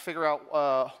 I want to figure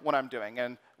out what I'm doing.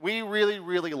 And we really,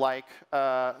 really like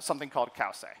something called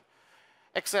Cowsay.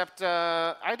 Except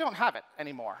I don't have it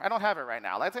anymore. I don't have it right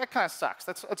now. That kind of sucks.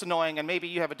 That's annoying. And maybe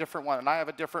you have a different one, and I have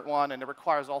a different one, and it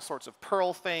requires all sorts of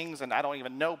Perl things, and I don't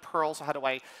even know Perl, so how do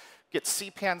I get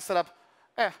CPAN set up?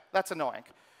 That's annoying.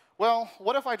 Well,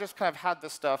 what if I just kind of had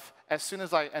this stuff as soon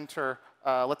as I enter,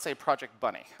 let's say, Project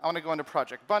Bunny? I want to go into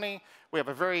Project Bunny. We have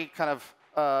a very kind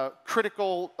of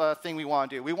critical thing we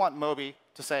want to do. We want Moby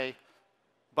to say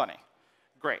Bunny.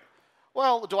 Great.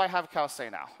 Well, do I have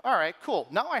Cowsay now? All right, cool.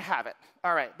 Now I have it.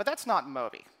 All right, but that's not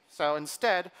Moby. So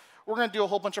instead, we're going to do a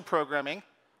whole bunch of programming, a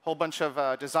whole bunch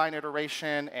of design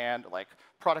iteration, and like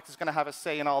product is going to have a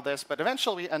say in all this. But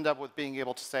eventually, we end up with being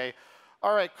able to say,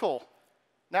 all right, cool.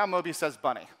 Now Moby says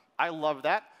Bunny. I love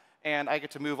that, and I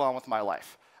get to move on with my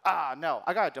life. No,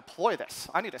 I got to deploy this.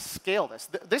 I need to scale this.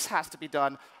 This has to be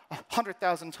done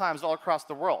 100,000 times all across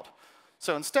the world.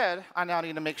 So instead, I now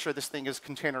need to make sure this thing is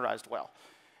containerized well.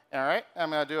 All right,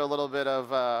 I'm going to do a little bit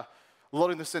of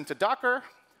loading this into Docker.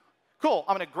 Cool,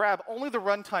 I'm going to grab only the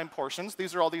runtime portions.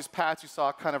 These are all these paths you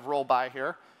saw kind of roll by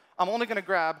here. I'm only going to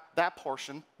grab that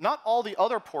portion, not all the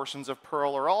other portions of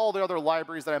Perl or all the other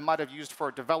libraries that I might have used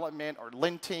for development or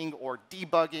linting or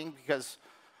debugging, because,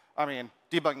 I mean,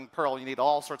 debugging Perl, you need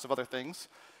all sorts of other things.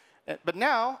 But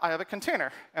now I have a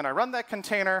container, and I run that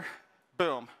container,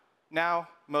 boom. Now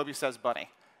Moby says Bunny.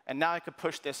 And now I could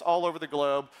push this all over the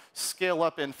globe, scale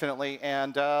up infinitely,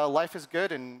 and life is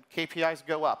good, and KPIs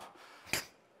go up.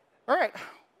 All right,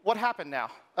 what happened now?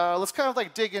 Let's kind of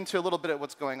like dig into a little bit of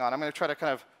what's going on. I'm going to try to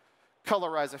kind of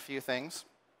colorize a few things.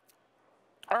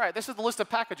 All right, this is the list of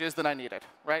packages that I needed,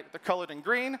 right? They're colored in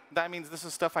green. That means this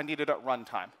is stuff I needed at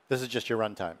runtime. This is just your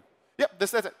runtime. Yep,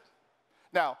 that's it.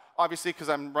 Now, obviously, because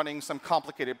I'm running some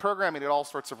complicated programming, I need all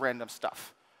sorts of random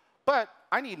stuff. But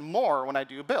I need more when I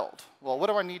do build. Well, what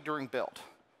do I need during build?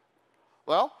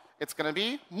 Well, it's going to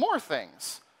be more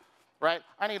things, right?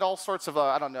 I need all sorts of,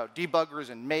 I don't know,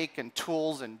 debuggers and make and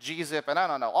tools and gzip and I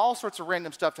don't know, all sorts of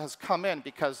random stuff that has come in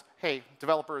because, hey,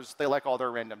 developers, they like all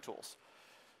their random tools.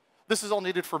 This is all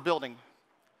needed for building.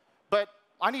 But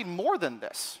I need more than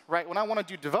this, right? When I want to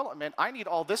do development, I need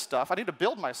all this stuff. I need to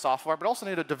build my software, but also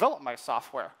need to develop my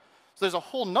software. So there's a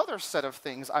whole nother set of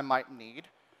things I might need,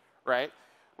 right?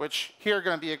 Which here are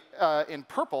going to be in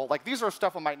purple. Like, these are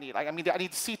stuff I might need. I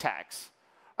need C tags.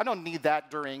 I don't need that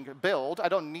during build. I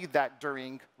don't need that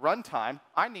during runtime.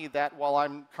 I need that while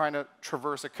I'm trying to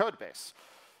traverse a code base.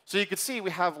 So you can see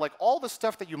we have like all the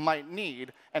stuff that you might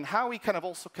need and how we kind of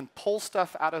also can pull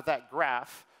stuff out of that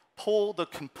graph, pull the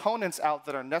components out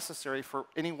that are necessary for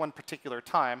any one particular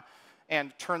time,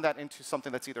 and turn that into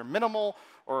something that's either minimal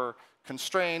or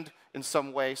constrained in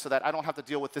some way so that I don't have to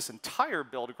deal with this entire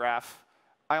build graph.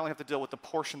 I only have to deal with the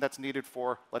portion that's needed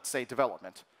for, let's say,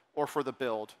 development, or for the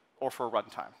build, or for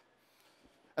runtime.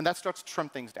 And that starts to trim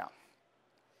things down.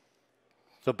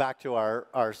 So back to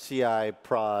our CI,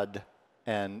 prod,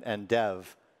 and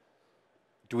dev.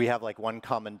 Do we have like one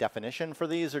common definition for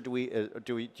these, or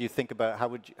do you think about how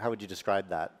would you describe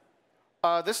that?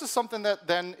 This is something that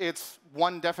then it's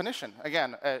one definition.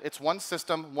 Again, it's one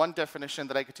system, one definition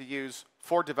that I get to use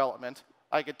for development.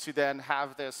 I get to then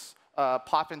have this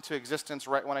pop into existence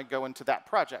right when I go into that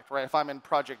project, right? If I'm in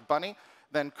Project Bunny,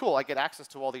 then cool, I get access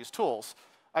to all these tools.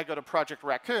 I go to Project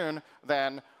Raccoon,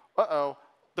 then,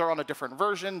 they're on a different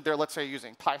version. They're, let's say,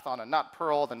 using Python and not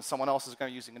Perl, then someone else is going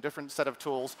to be using a different set of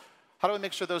tools. How do I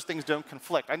make sure those things don't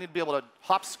conflict? I need to be able to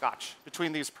hopscotch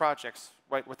between these projects,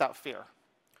 right, without fear.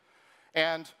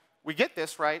 And we get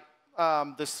this, right,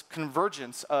 this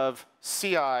convergence of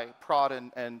CI, prod,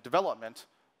 and development.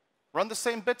 Run the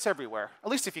same bits everywhere, at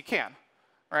least if you can,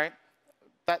 right?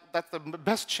 that's the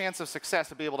best chance of success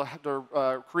to be able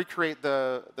to recreate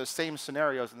the same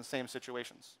scenarios in the same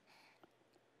situations.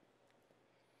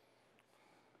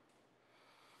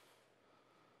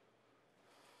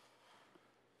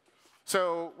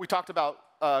 So we talked about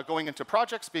going into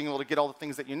projects, being able to get all the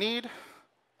things that you need.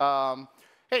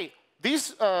 Hey,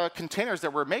 these containers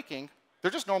that we're making,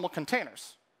 they're just normal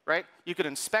containers, right? You can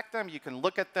inspect them, you can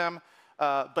look at them,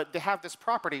 but they have this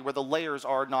property where the layers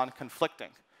are non-conflicting.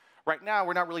 Right now,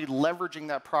 we're not really leveraging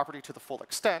that property to the full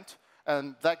extent,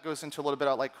 and that goes into a little bit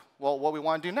of like, well, what we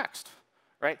want to do next,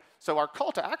 right? So our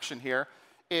call to action here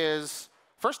is,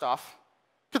 first off,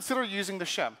 consider using the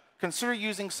shim. Consider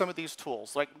using some of these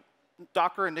tools. Like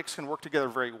Docker and Nix can work together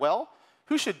very well.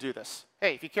 Who should do this?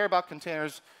 Hey, if you care about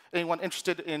containers, anyone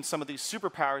interested in some of these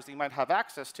superpowers that you might have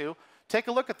access to, take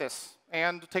a look at this,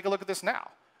 and take a look at this now,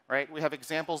 right? We have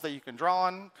examples that you can draw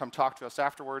on. Come talk to us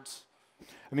afterwards.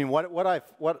 I mean, what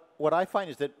I find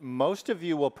is that most of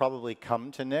you will probably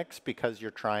come to Nix because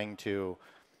you're trying to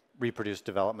reproduce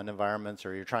development environments,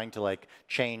 or you're trying to like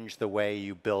change the way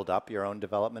you build up your own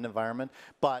development environment.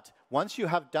 But once you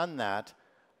have done that,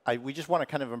 we just want to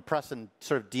kind of impress and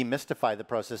sort of demystify the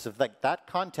process of like that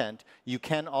content you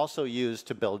can also use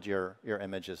to build your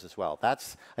images as well.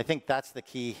 I think that's the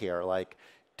key here. Like,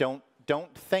 don't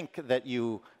think that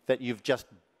you've just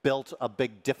built a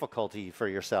big difficulty for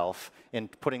yourself in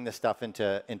putting this stuff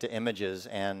into images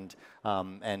and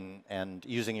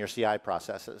using your CI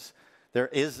processes. There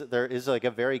is like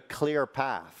a very clear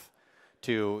path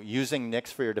to using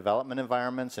Nix for your development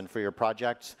environments and for your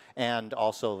projects, and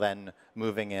also then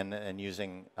moving in and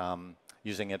using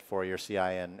it for your CI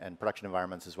and production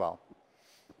environments as well.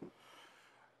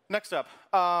 Next up,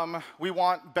 we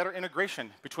want better integration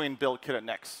between BuildKit and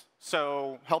Nix.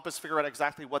 So help us figure out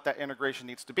exactly what that integration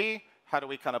needs to be. How do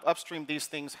we kind of upstream these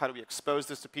things? How do we expose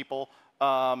this to people?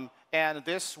 And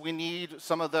this, we need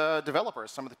some of the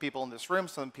developers, some of the people in this room,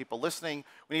 some of the people listening.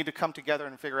 We need to come together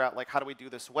and figure out, like, how do we do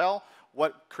this well?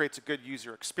 What creates a good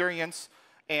user experience?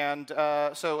 And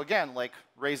so again, like,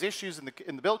 raise issues in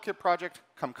the BuildKit project.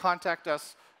 Come contact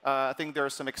us. I think there are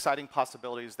some exciting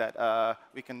possibilities that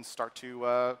we can start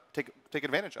to take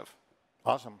advantage of.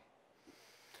 Awesome.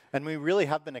 And we really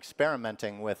have been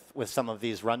experimenting with some of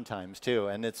these runtimes too,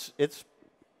 and it's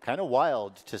kind of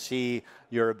wild to see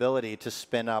your ability to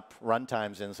spin up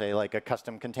runtimes in, say, like a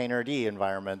custom containerd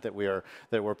environment that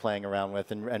we're playing around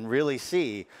with, and really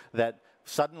see that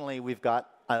suddenly we've got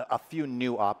a few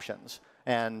new options.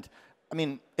 And I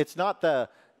mean, it's not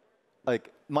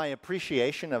my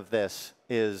appreciation of this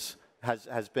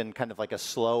has been kind of like a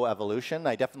slow evolution.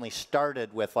 I definitely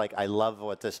started with like, I love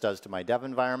what this does to my dev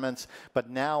environments, but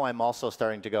now I'm also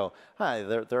starting to go, hi,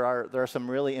 there are some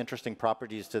really interesting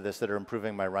properties to this that are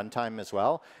improving my runtime as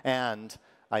well, and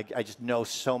I just know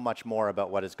so much more about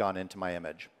what has gone into my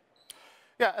image.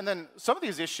 Yeah, and then some of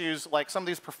these issues, like some of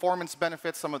these performance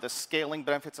benefits, some of the scaling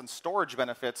benefits and storage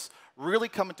benefits, really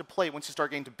come into play once you start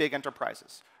getting to big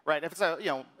enterprises, right? If it's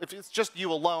if it's just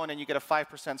you alone and you get a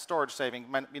 5% storage saving, it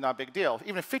might be not a big deal.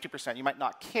 Even if 50%, you might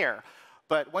not care.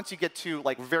 But once you get to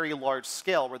like very large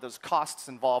scale, where those costs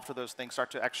involved for those things start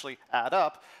to actually add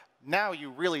up, now you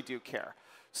really do care.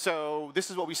 So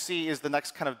this is what we see is the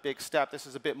next kind of big step. This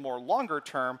is a bit more longer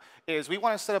term, is we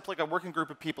want to set up like a working group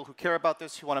of people who care about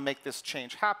this, who want to make this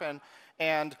change happen,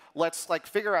 and let's like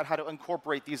figure out how to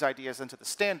incorporate these ideas into the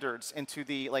standards, into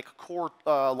the like core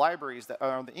libraries that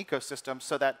are on the ecosystem,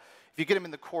 so that if you get them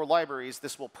in the core libraries,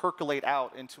 this will percolate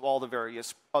out into all the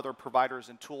various other providers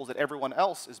and tools that everyone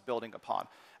else is building upon.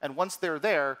 And once they're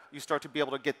there, you start to be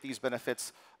able to get these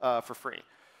benefits for free.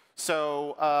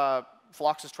 So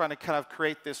Phlox is trying to kind of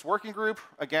create this working group.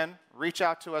 Again, reach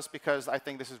out to us because I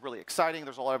think this is really exciting.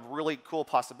 There's a lot of really cool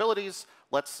possibilities.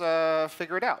 Let's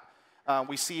figure it out.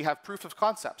 We have proof of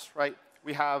concepts, right?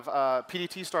 We have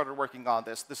PDT started working on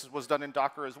this. This was done in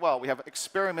Docker as well. We have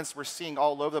experiments we're seeing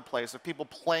all over the place of people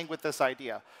playing with this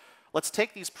idea. Let's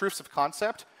take these proofs of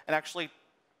concept and actually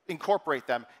incorporate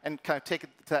them and kind of take it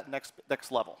to that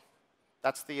next level.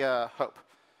 That's the hope.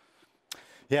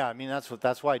 Yeah, I mean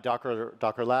that's why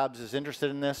Docker Labs is interested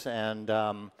in this, and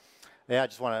yeah, I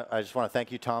just want to thank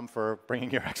you, Tom, for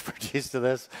bringing your expertise to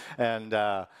this. And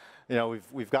you know,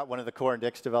 we've got one of the core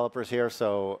Nix developers here,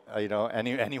 so you know,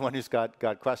 anyone who's got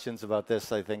questions about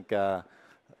this, I think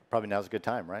probably now's a good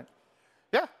time, right?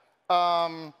 Yeah.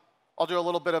 I'll do a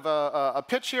little bit of a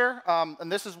pitch here, and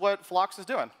this is what Phlox is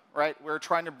doing, right? We're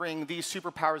trying to bring these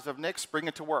superpowers of Nix, bring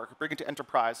it to work, bring it to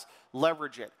enterprise,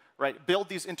 leverage it. right? Build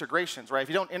these integrations, right? If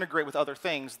you don't integrate with other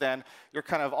things, then you're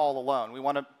kind of all alone. We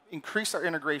want to increase our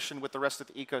integration with the rest of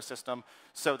the ecosystem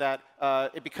so that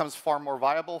it becomes far more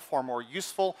viable, far more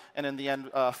useful, and in the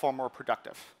end, far more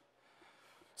productive.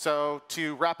 So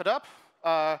to wrap it up,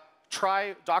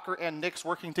 try Docker and Nix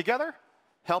working together,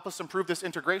 help us improve this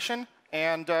integration,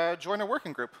 and join a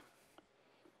working group.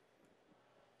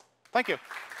 Thank you.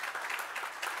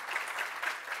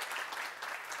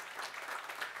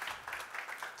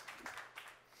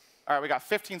 All right, we got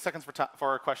 15 seconds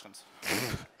for questions.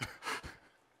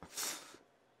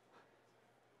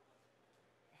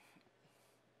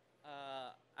 I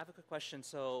have a quick question.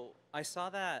 So I saw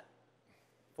that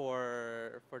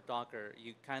for Docker,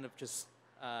 you kind of just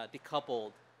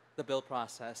decoupled the build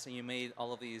process, and you made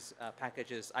all of these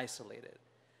packages isolated.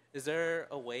 Is there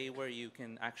a way where you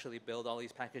can actually build all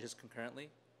these packages concurrently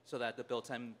so that the build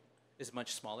time is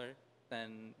much smaller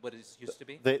than what it used to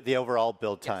be? The overall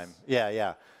build time. Yes.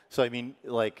 Yeah. So I mean,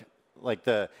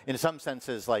 in some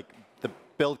senses, like the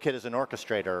build kit is an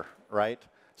orchestrator, right?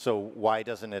 So why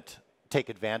doesn't it take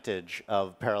advantage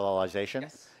of parallelization?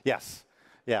 Yes. Yes.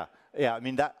 Yeah. Yeah. I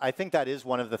mean, I think that is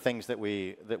one of the things that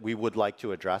we would like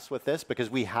to address with this, because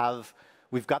we've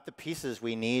got the pieces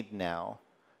we need now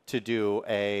to do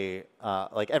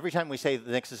like every time we say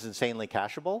Nix is insanely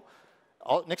cacheable,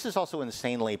 Nix is also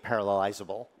insanely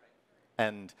parallelizable.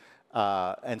 And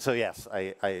so yes,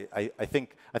 I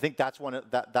think that's one of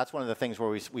the things where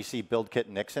we see build kit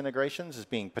Nix integrations as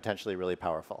being potentially really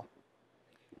powerful.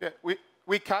 Yeah,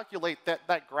 we calculate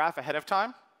that graph ahead of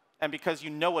time, and because you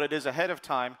know what it is ahead of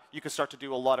time, you can start to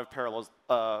do a lot of parallel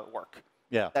work.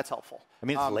 Yeah, that's helpful. I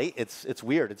mean, it's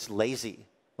weird. It's lazy.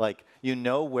 Like, you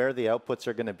know where the outputs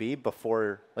are going to be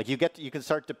before, like you can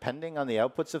start depending on the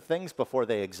outputs of things before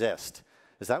they exist.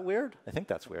 Is that weird? I think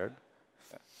that's weird.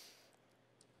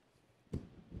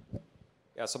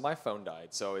 Yeah, so my phone died,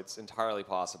 so it's entirely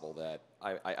possible that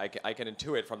I can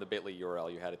intuit from the bit.ly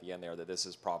URL you had at the end there that this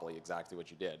is probably exactly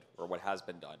what you did, or what has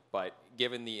been done. But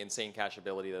given the insane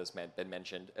cacheability that has been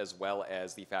mentioned, as well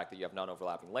as the fact that you have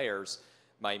non-overlapping layers,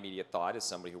 my immediate thought as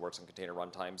somebody who works on container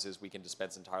runtimes is we can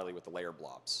dispense entirely with the layer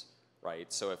blobs,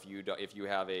 right? So if you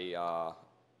have a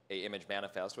image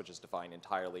manifest, which is defined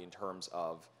entirely in terms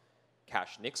of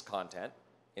cache Nix content,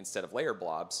 instead of layer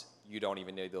blobs, you don't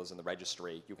even need those in the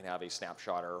registry. You can have a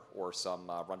snapshotter or some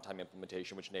runtime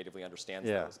implementation which natively understands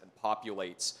those and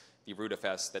populates the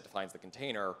rootfs that defines the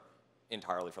container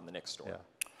entirely from the Nix store. Yeah.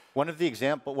 One of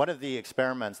the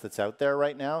experiments that's out there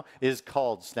right now is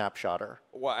called snapshotter.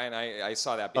 Well, and I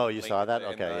saw that. Oh, you saw that?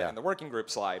 Okay, yeah. In the working group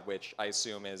slide, which I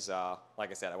assume is, like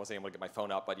I said, I wasn't able to get my phone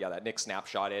up, but yeah, that Nix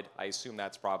snapshotted. I assume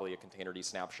that's probably a containerd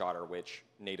snapshotter which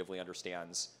natively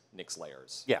understands Nix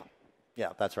layers. Yeah. Yeah,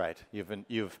 that's right. You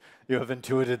have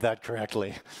intuited that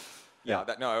correctly. Yeah.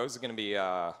 I was going to be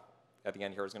at the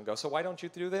end here. I was going to go. So why don't you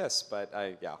do this? But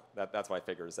that's what I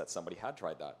figured, is that somebody had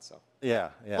tried that. So yeah.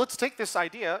 Let's take this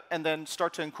idea and then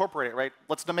start to incorporate it. Right.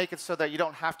 Let's make it so that you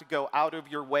don't have to go out of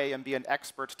your way and be an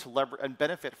expert to leverage and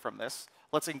benefit from this.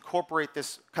 Let's incorporate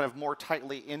this kind of more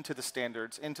tightly into the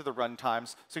standards, into the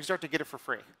runtimes, so you start to get it for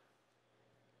free.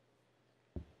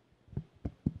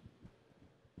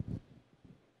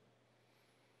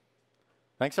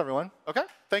 Thanks, everyone. OK.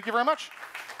 Thank you very much.